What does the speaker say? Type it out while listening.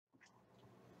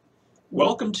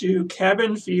Welcome to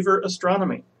Cabin Fever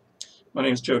Astronomy. My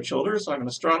name is Joe Childers. I'm an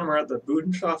astronomer at the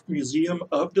Budenschaft Museum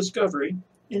of Discovery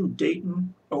in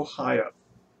Dayton, Ohio.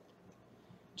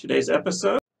 Today's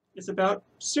episode is about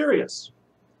Sirius.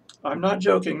 I'm not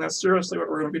joking, that's seriously what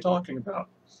we're going to be talking about.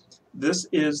 This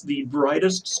is the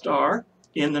brightest star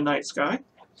in the night sky.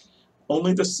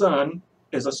 Only the Sun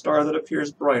is a star that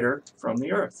appears brighter from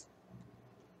the Earth.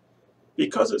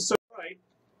 Because it's so bright,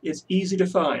 it's easy to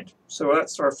find. So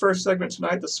that's our first segment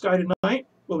tonight, The Sky Tonight.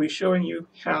 We'll be showing you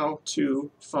how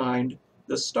to find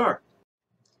this star.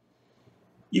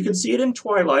 You can see it in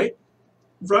twilight,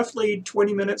 roughly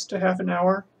 20 minutes to half an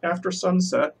hour after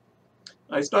sunset.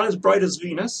 It's not as bright as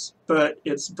Venus, but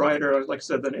it's brighter, like I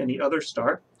said, than any other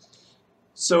star.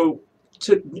 So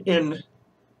in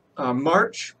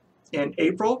March and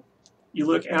April, you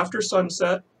look after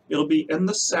sunset, it'll be in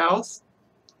the south.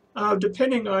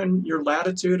 Depending on your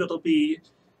latitude, it'll be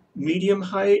medium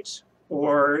height,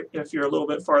 or if you're a little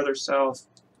bit farther south,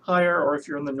 higher, or if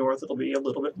you're in the north, it'll be a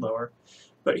little bit lower.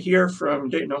 But here from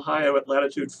Dayton, Ohio at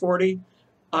latitude 40,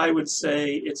 I would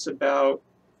say it's about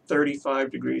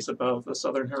 35 degrees above the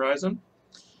southern horizon.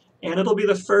 And it'll be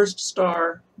the first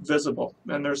star visible,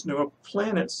 and there's no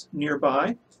planets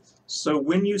nearby. So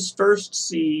when you first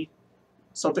see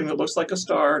something that looks like a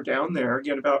star down there,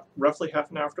 again about roughly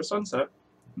half an hour after sunset,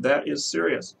 that is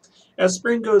Sirius. As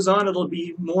spring goes on, it'll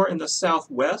be more in the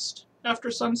southwest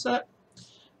after sunset,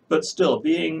 but still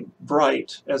being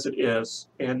bright as it is,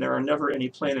 and there are never any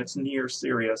planets near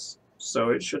Sirius, so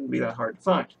it shouldn't be that hard to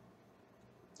find.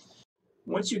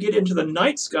 Once you get into the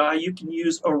night sky, you can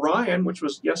use Orion, which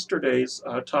was yesterday's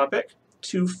topic,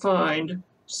 to find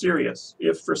Sirius,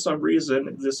 if for some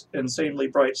reason this insanely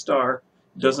bright star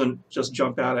doesn't just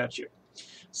jump out at you.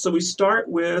 So we start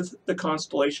with the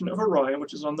constellation of Orion,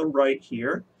 which is on the right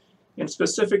here, and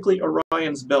specifically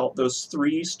Orion's belt, those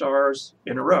three stars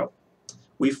in a row.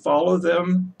 We follow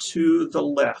them to the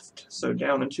left, so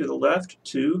down and to the left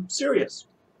to Sirius.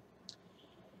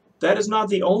 That is not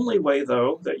the only way,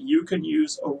 though, that you can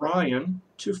use Orion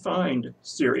to find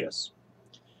Sirius.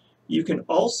 You can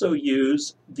also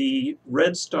use the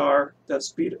red star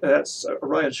that's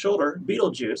Orion's shoulder,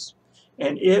 Betelgeuse,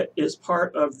 and it is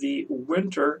part of the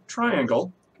winter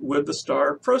triangle with the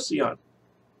star Procyon.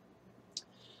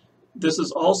 This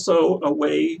is also a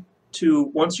way to,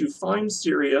 once you find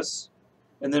Sirius,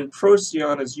 and then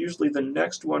Procyon is usually the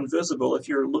next one visible. If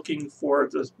you're looking for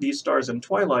these stars in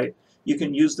twilight, you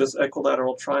can use this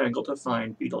equilateral triangle to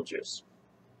find Betelgeuse.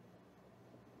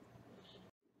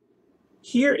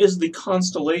 Here is the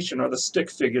constellation, or the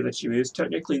stick figure that you use.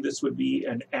 Technically, this would be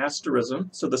an asterism.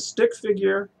 So the stick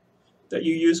figure that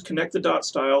you use connect the dot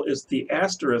style is the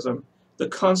asterism. The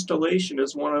constellation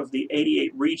is one of the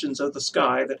 88 regions of the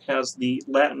sky that has the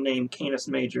Latin name Canis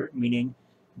Major, meaning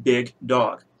big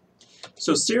dog.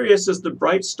 So Sirius is the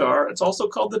bright star. It's also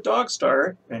called the dog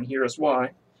star, and here is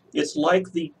why. It's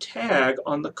like the tag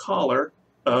on the collar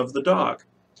of the dog.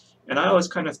 And I always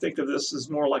kind of think of this as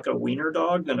more like a wiener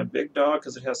dog than a big dog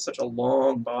because it has such a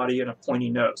long body and a pointy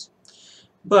nose.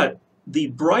 But the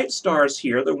bright stars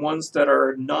here, the ones that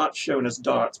are not shown as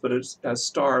dots, but as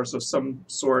stars of some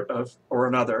sort of or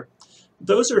another,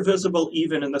 those are visible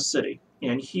even in the city.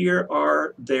 And here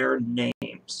are their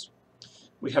names.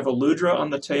 We have Aludra on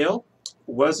the tail,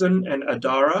 Wezn and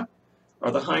Adara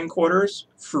are the hindquarters,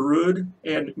 Farud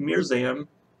and Mirzam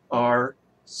are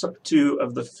two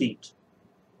of the feet.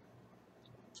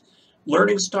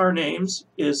 Learning star names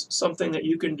is something that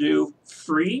you can do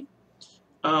free.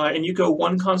 And you go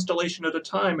one constellation at a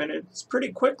time, and it's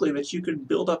pretty quickly that you can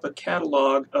build up a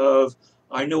catalog of,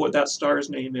 I know what that star's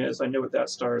name is, I know what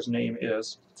that star's name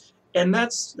is. And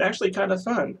that's actually kind of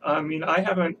fun. I mean, I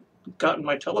haven't gotten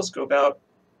my telescope out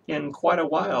in quite a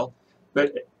while,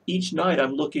 but each night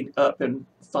I'm looking up and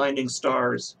finding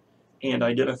stars and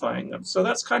identifying them. So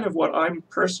that's kind of what I'm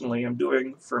personally am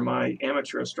doing for my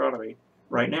amateur astronomy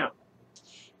right now.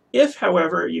 If,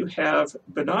 however, you have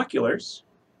binoculars,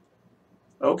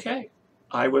 okay,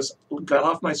 got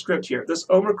off my script here. This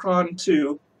Omicron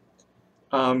 2,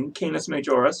 Canis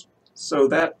Majoris, so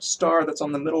that star that's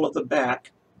on the middle of the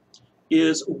back,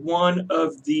 is one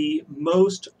of the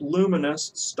most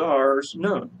luminous stars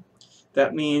known.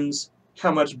 That means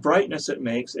how much brightness it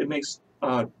makes. It makes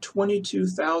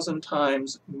 22,000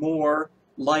 times more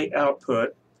light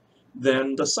output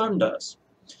than the Sun does.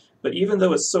 But even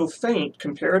though it's so faint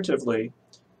comparatively,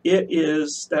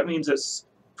 that means it's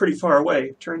pretty far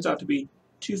away. Turns out to be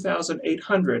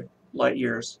 2,800 light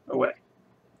years away.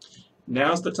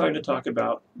 Now's the time to talk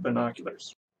about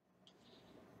binoculars.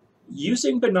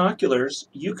 Using binoculars,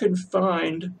 you can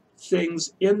find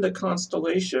things in the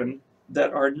constellation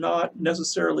that are not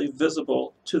necessarily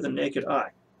visible to the naked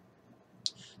eye.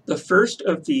 The first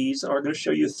of these are going to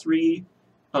show you three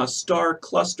star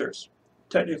clusters.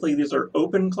 Technically, these are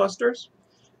open clusters.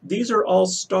 These are all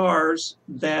stars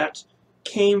that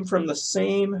came from the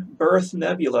same birth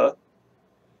nebula,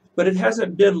 but it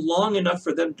hasn't been long enough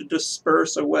for them to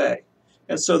disperse away.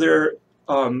 And so there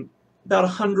are about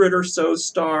 100 or so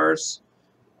stars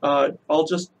all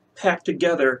just packed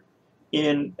together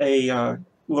in a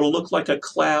what'll look like a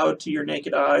cloud to your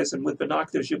naked eyes, and with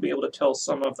binoculars you'll be able to tell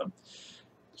some of them.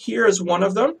 Here is one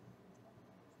of them.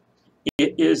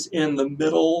 It is in the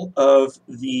middle of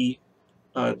the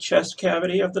chest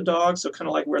cavity of the dog, so kind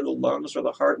of like where the lungs or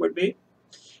the heart would be.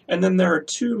 And then there are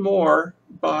two more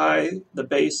by the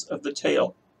base of the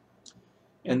tail.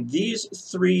 And these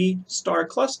three star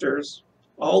clusters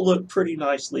all look pretty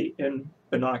nicely in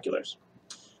binoculars.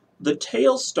 The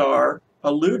tail star,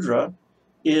 Aludra,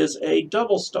 is a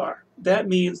double star. That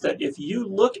means that if you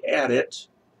look at it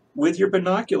with your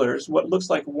binoculars, what looks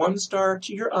like one star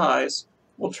to your eyes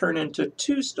will turn into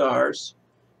two stars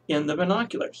in the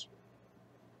binoculars.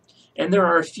 And there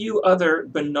are a few other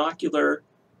binocular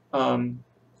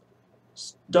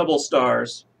double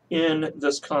stars in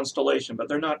this constellation, but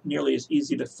they're not nearly as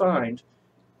easy to find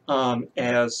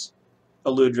as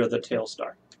Aludra, the tail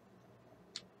star.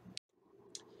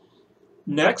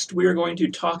 Next, we are going to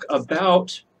talk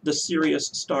about the Sirius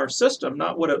star system,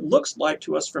 not what it looks like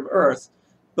to us from Earth,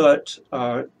 but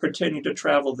pretending to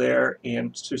travel there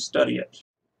and to study it.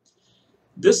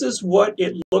 This is what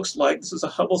it looks like. This is a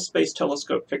Hubble Space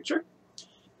Telescope picture,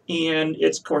 and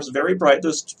it's, of course, very bright.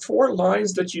 Those four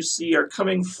lines that you see are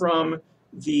coming from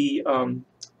the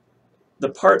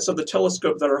parts of the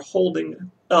telescope that are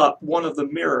holding up one of the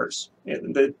mirrors.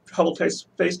 And the Hubble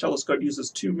Space Telescope uses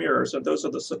two mirrors, and those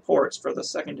are the supports for the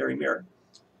secondary mirror.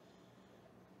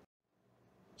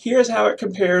 Here's how it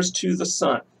compares to the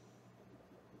Sun.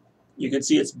 You can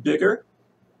see it's bigger.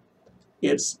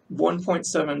 It's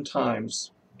 1.7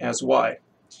 times as wide.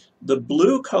 The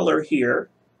blue color here,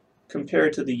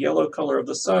 compared to the yellow color of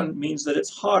the Sun, means that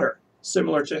it's hotter,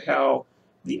 similar to how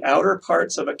the outer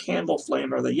parts of a candle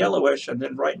flame are the yellowish, and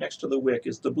then right next to the wick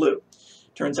is the blue.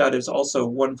 Turns out it's also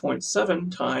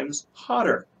 1.7 times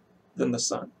hotter than the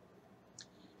Sun.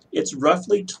 It's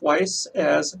roughly twice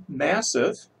as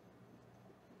massive,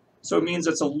 so it means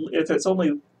if it's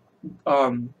only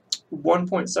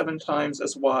 1.7 times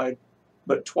as wide,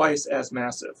 but twice as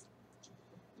massive.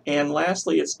 And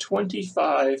lastly, it's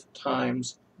 25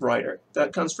 times brighter.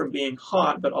 That comes from being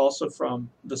hot, but also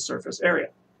from the surface area.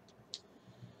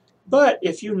 But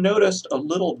if you noticed a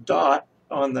little dot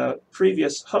on the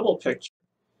previous Hubble picture,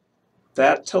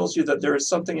 that tells you that there is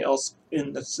something else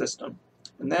in the system,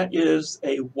 and that is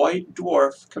a white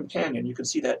dwarf companion. You can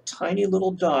see that tiny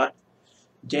little dot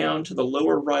down to the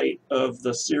lower right of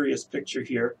the Sirius picture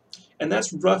here, and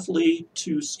that's roughly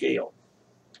to scale.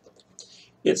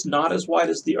 It's not as wide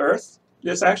as the Earth.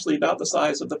 It's actually about the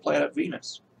size of the planet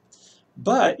Venus,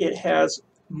 but it has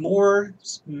more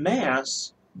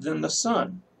mass than the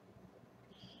Sun.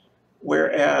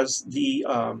 Whereas the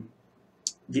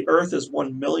Earth is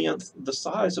 1/1,000,000th the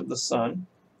size of the Sun,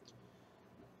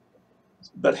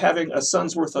 but having a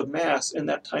sun's worth of mass in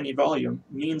that tiny volume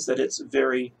means that it's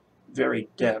very, very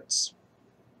dense.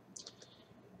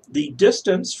 The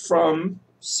distance from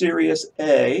Sirius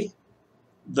A,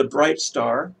 the bright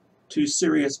star, to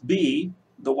Sirius B,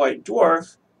 the white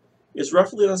dwarf, is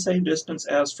roughly the same distance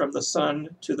as from the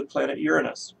Sun to the planet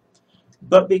Uranus.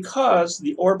 But because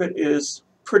the orbit is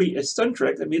pretty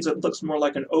eccentric, that means it looks more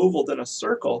like an oval than a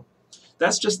circle,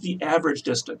 that's just the average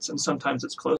distance, and sometimes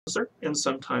it's closer and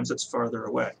sometimes it's farther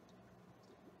away.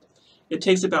 It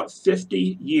takes about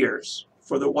 50 years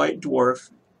for the white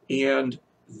dwarf and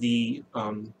the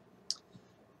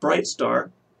bright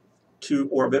star to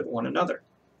orbit one another.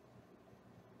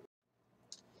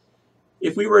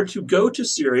 If we were to go to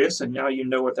Sirius, and now you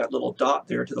know what that little dot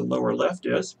there to the lower left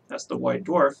is, that's the white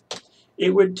dwarf,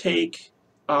 it would take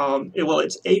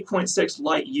it's 8.6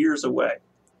 light years away.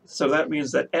 So that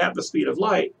means that at the speed of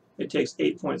light, it takes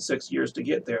 8.6 years to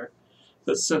get there.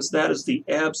 But since that is the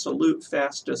absolute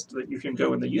fastest that you can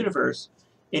go in the universe,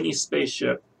 any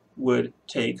spaceship would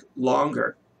take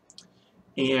longer.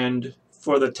 And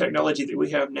for the technology that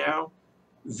we have now,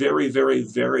 very, very,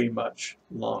 very much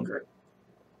longer.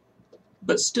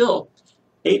 But still,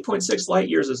 8.6 light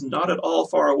years is not at all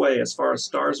far away as far as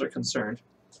stars are concerned.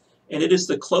 And it is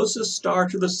the closest star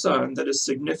to the Sun that is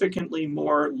significantly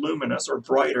more luminous or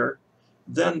brighter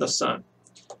than the Sun.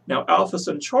 Now, Alpha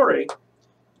Centauri,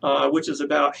 which is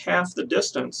about half the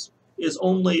distance, is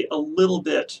only a little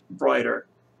bit brighter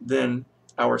than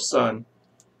our Sun.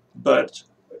 but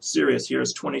Sirius here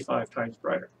is 25 times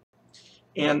brighter.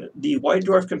 And the white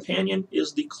dwarf companion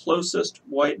is the closest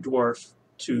white dwarf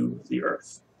to the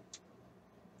Earth.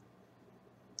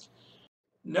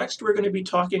 Next, we're going to be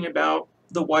talking about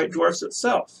the white dwarfs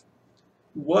itself.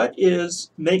 What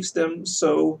makes them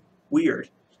so weird?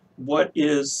 What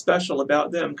is special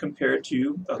about them compared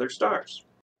to other stars?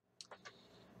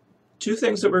 Two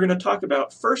things that we're going to talk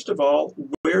about. First of all,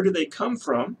 where do they come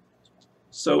from?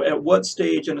 So at what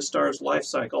stage in a star's life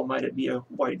cycle might it be a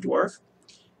white dwarf?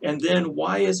 And then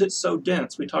why is it so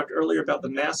dense? We talked earlier about the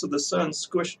mass of the sun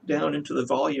squished down into the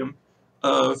volume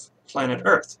of planet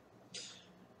Earth.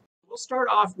 We'll start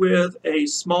off with a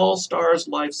small star's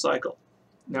life cycle.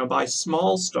 Now by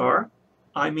small star,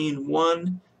 I mean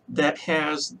one that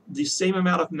has the same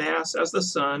amount of mass as the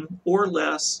sun or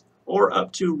less, or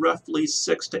up to roughly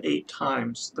 6 to 8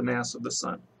 times the mass of the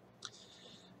sun.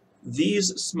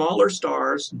 These smaller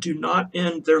stars do not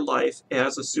end their life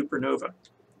as a supernova.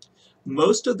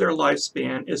 Most of their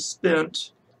lifespan is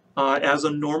spent as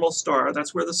a normal star.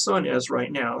 That's where the sun is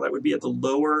right now. That would be at the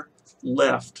lower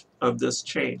left of this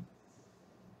chain.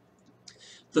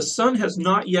 The sun has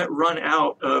not yet run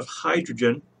out of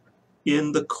hydrogen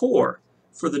in the core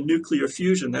for the nuclear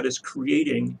fusion that is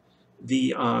creating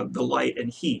the light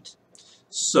and heat.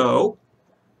 So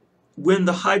when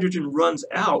the hydrogen runs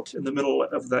out in the middle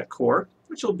of that core,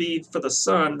 which will be for the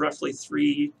sun roughly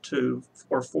 3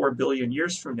 or 4 billion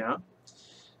years from now,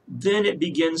 then it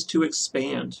begins to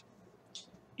expand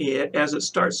as it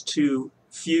starts to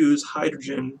fuse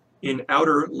hydrogen in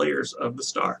outer layers of the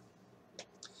star.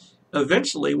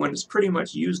 Eventually, when it's pretty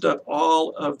much used up all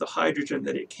of the hydrogen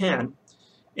that it can,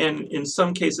 and in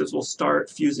some cases will start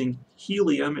fusing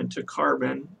helium into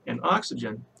carbon and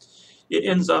oxygen, it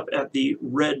ends up at the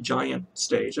red giant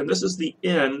stage. And this is the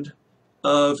end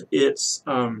of its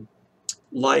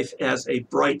life as a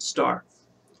bright star.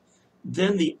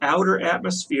 Then the outer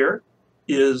atmosphere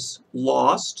is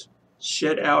lost,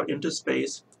 shed out into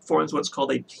space, forms what's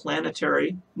called a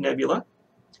planetary nebula.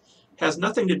 Has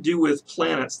nothing to do with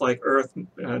planets like Earth,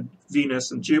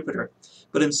 Venus, and Jupiter,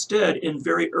 but instead, in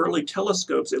very early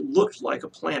telescopes, it looked like a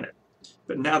planet.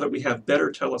 But now that we have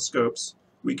better telescopes,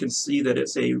 we can see that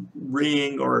it's a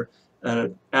ring or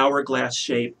an hourglass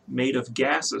shape made of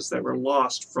gases that were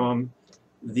lost from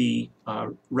the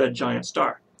red giant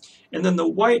star. And then the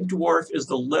white dwarf is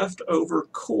the leftover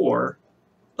core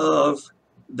of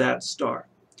that star.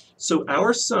 So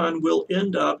our sun will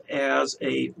end up as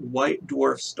a white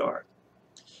dwarf star,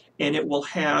 and it will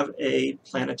have a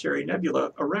planetary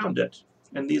nebula around it.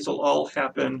 And these will all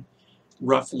happen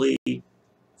roughly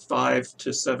 5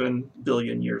 to 7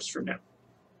 billion years from now.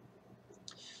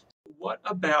 What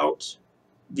about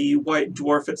the white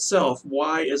dwarf itself?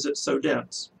 Why is it so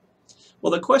dense?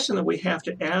 Well, the question that we have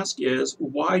to ask is,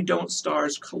 why don't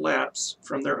stars collapse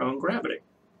from their own gravity?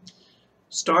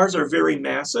 Stars are very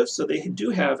massive, so they do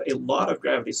have a lot of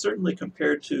gravity, certainly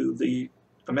compared to the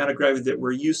amount of gravity that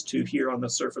we're used to here on the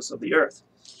surface of the Earth.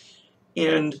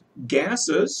 And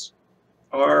gases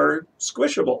are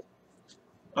squishable.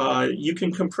 You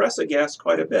can compress a gas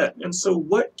quite a bit. And so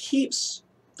what keeps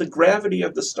the gravity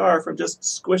of the star from just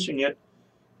squishing it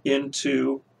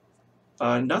into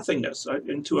nothingness,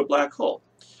 into a black hole?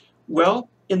 Well,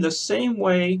 in the same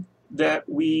way that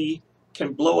we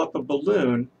can blow up a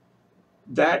balloon,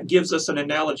 that gives us an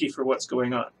analogy for what's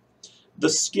going on. The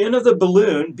skin of the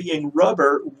balloon, being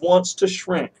rubber, wants to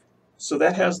shrink, so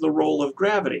that has the role of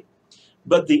gravity.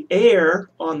 But the air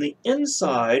on the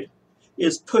inside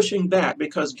is pushing back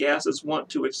because gases want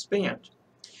to expand.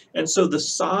 And so the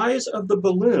size of the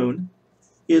balloon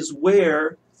is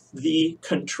where the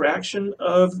contraction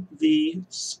of the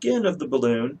skin of the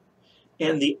balloon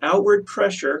and the outward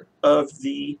pressure of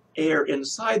the air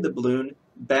inside the balloon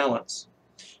balance.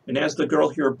 And as the girl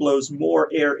here blows more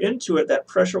air into it, that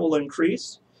pressure will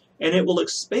increase and it will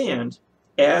expand.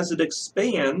 As it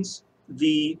expands,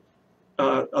 the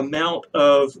amount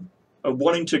of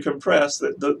wanting to compress,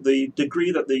 the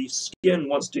degree that the skin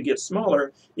wants to get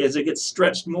smaller, as it gets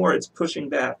stretched more, it's pushing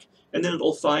back. And then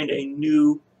it'll find a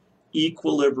new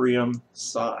equilibrium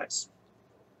size.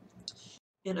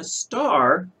 In a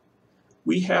star,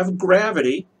 we have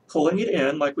gravity pulling it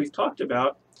in, like we've talked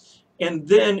about, and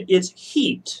then it's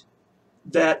heat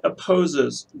that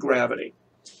opposes gravity.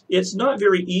 It's not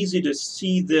very easy to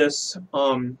see this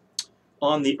on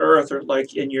the Earth or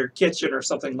like in your kitchen or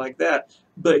something like that,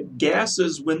 but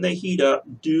gases, when they heat up,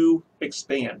 do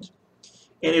expand.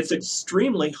 And it's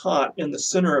extremely hot in the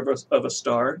center of a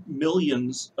star,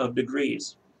 millions of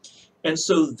degrees. And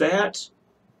so that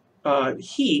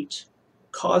heat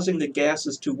causing the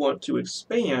gases to want to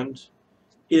expand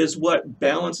is what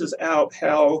balances out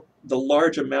how the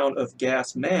large amount of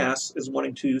gas mass is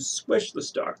wanting to squish the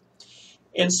star.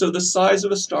 And so the size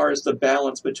of a star is the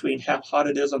balance between how hot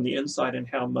it is on the inside and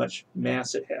how much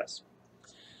mass it has.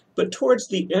 But towards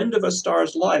the end of a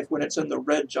star's life, when it's in the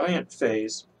red giant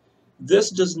phase, this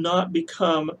does not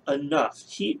become enough.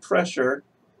 Heat pressure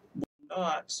will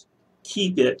not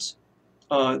keep it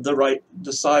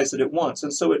the size that it wants,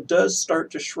 and so it does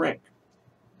start to shrink.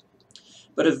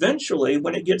 But eventually,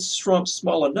 when it gets shrunk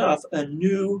small enough, a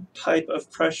new type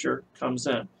of pressure comes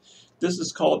in. This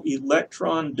is called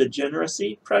electron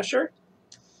degeneracy pressure.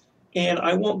 And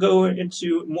I won't go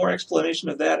into more explanation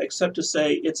of that except to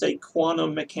say it's a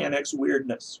quantum mechanics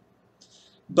weirdness.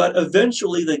 But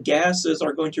eventually the gases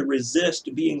are going to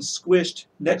resist being squished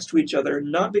next to each other,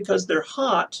 not because they're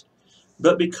hot,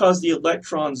 but because the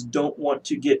electrons don't want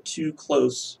to get too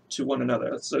close to one another.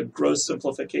 That's a gross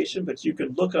simplification, but you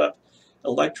can look up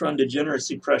electron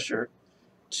degeneracy pressure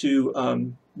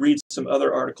to read some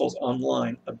other articles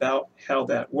online about how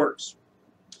that works.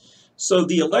 So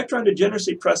the electron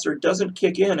degeneracy pressure doesn't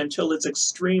kick in until it's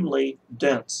extremely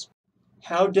dense.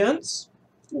 How dense?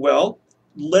 Well,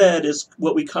 lead is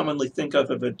what we commonly think of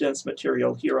a dense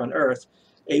material here on Earth.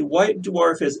 A white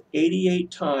dwarf is 88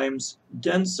 times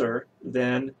denser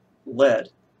than lead.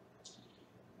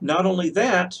 Not only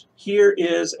that, here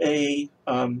is a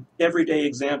everyday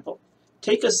example.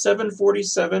 Take a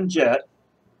 747 jet,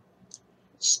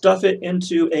 stuff it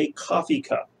into a coffee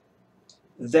cup.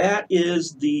 That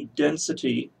is the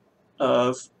density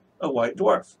of a white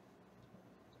dwarf.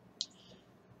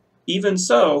 Even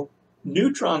so,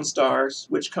 neutron stars,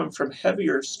 which come from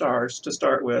heavier stars to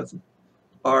start with,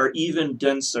 are even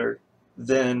denser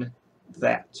than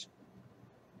that.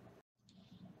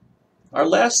 Our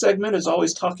last segment is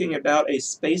always talking about a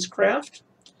spacecraft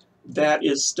that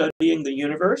is studying the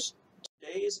universe.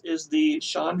 Today's is the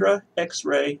Chandra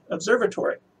X-ray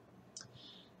Observatory.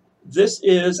 This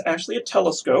is actually a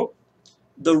telescope.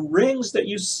 The rings that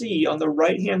you see on the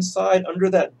right-hand side under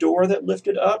that door that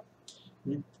lifted up,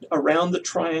 around the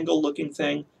triangle-looking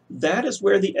thing, that is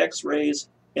where the X-rays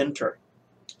enter.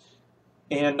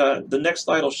 And the next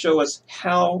slide will show us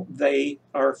how they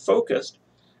are focused.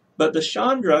 But the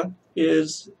Chandra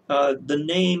is the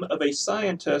name of a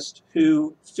scientist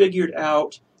who figured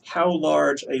out how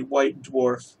large a white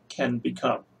dwarf can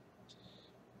become.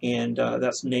 And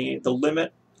that's named, the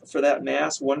limit for that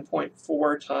mass,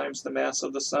 1.4 times the mass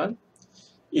of the sun,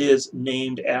 is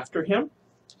named after him.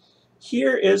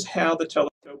 Here is how the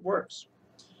telescope works.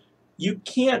 You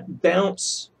can't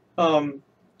bounce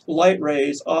light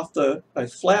rays off a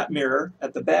flat mirror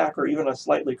at the back or even a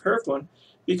slightly curved one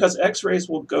because X-rays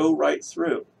will go right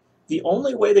through. The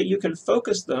only way that you can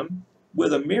focus them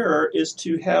with a mirror is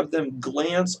to have them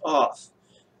glance off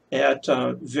at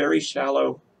very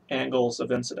shallow angles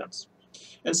of incidence.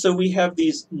 And so we have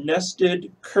these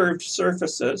nested curved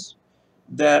surfaces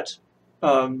that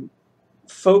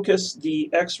focus the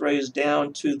X-rays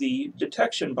down to the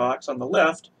detection box on the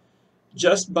left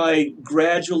just by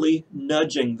gradually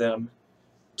nudging them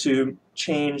to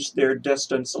change their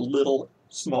distance a little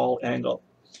small angle.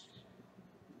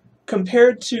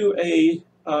 Compared to a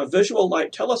visual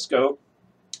light telescope,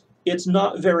 it's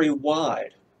not very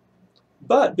wide.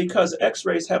 But because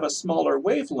X-rays have a smaller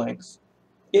wavelength,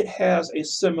 it has a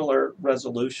similar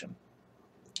resolution.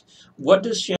 What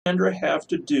does Chandra have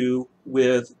to do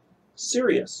with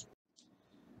Sirius?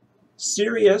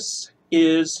 Sirius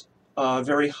is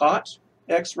very hot.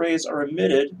 X-rays are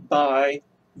emitted by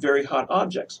very hot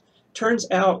objects. Turns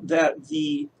out that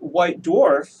the white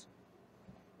dwarf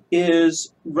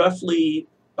is roughly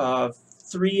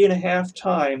 3.5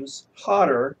 times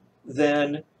hotter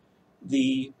than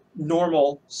the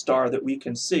normal star that we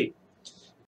can see.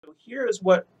 So here is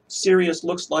what Sirius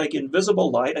looks like in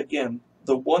visible light. Again,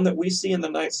 the one that we see in the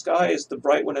night sky is the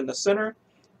bright one in the center,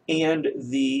 and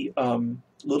the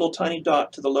little tiny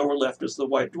dot to the lower left is the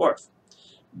white dwarf.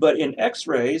 But in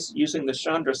X-rays, using the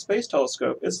Chandra Space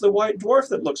Telescope, it's the white dwarf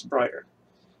that looks brighter.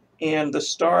 And the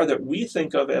star that we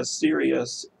think of as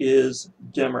Sirius is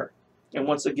dimmer. And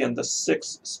once again, the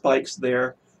 6 spikes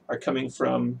there are coming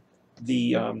from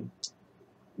the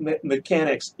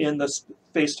mechanics in the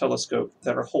Space Telescope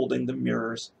that are holding the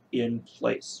mirrors in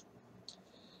place.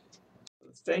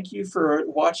 Thank you for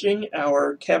watching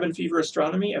our Cabin Fever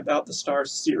Astronomy about the star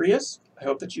Sirius. I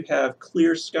hope that you have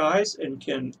clear skies and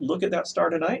can look at that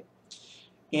star tonight,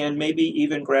 and maybe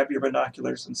even grab your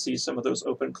binoculars and see some of those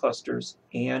open clusters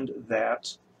and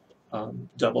that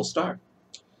double star.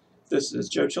 This is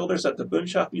Joe Childers at the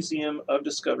Boonshoff Museum of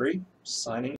Discovery,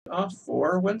 signing off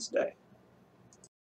for Wednesday.